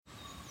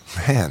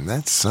Man,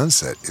 that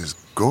sunset is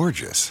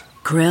gorgeous.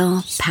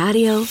 Grill,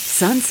 patio,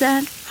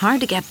 sunset.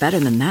 Hard to get better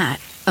than that.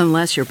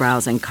 Unless you're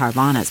browsing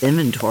Carvana's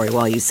inventory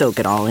while you soak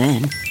it all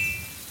in.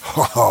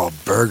 Oh,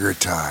 burger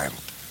time.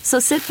 So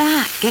sit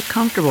back, get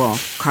comfortable.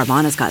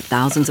 Carvana's got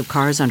thousands of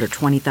cars under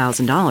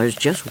 $20,000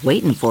 just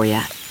waiting for you.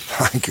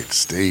 I could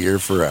stay here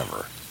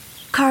forever.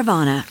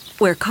 Carvana,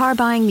 where car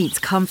buying meets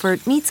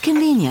comfort meets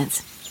convenience.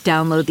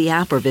 Download the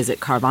app or visit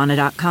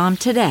Carvana.com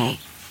today.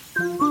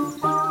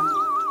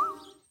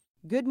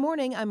 Good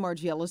morning, I'm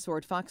Margie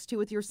Ellisor, Fox 2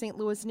 with your St.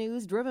 Louis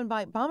news, driven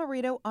by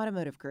Bomarito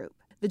Automotive Group.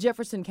 The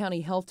Jefferson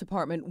County Health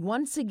Department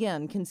once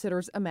again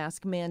considers a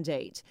mask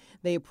mandate.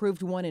 They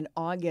approved one in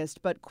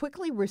August, but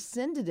quickly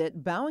rescinded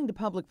it, bowing to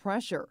public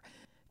pressure.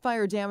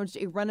 Fire damaged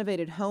a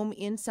renovated home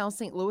in South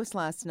St. Louis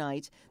last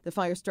night. The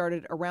fire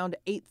started around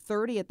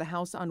 8:30 at the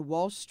house on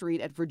Walsh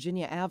Street at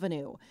Virginia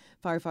Avenue.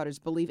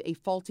 Firefighters believe a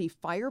faulty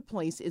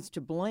fireplace is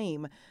to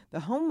blame. The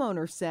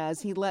homeowner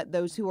says he let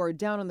those who are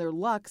down on their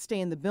luck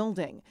stay in the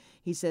building.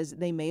 He says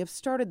they may have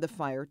started the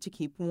fire to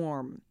keep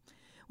warm.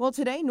 Well,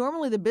 today,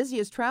 normally the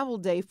busiest travel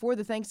day for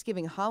the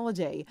Thanksgiving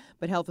holiday,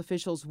 but health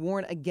officials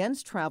warn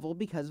against travel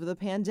because of the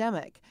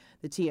pandemic.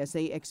 The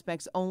TSA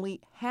expects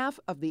only half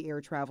of the air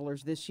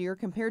travelers this year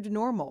compared to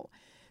normal.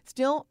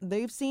 Still,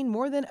 they've seen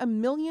more than 1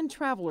 million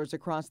travelers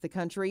across the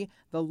country,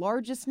 the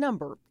largest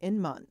number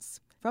in months.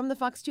 From the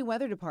Fox 2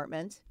 Weather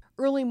Department,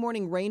 early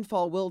morning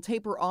rainfall will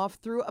taper off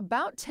through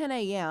about 10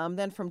 a.m.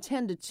 Then from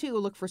 10 to 2,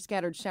 look for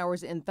scattered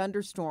showers and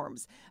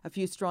thunderstorms. A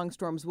few strong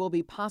storms will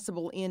be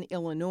possible in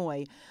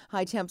Illinois.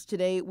 High temps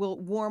today will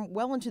warm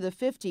well into the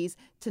 50s.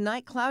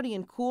 Tonight, cloudy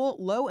and cool,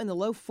 low in the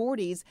low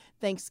 40s.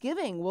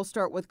 Thanksgiving will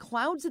start with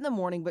clouds in the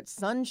morning, but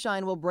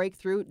sunshine will break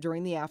through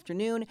during the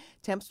afternoon.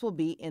 Temps will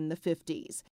be in the 50s.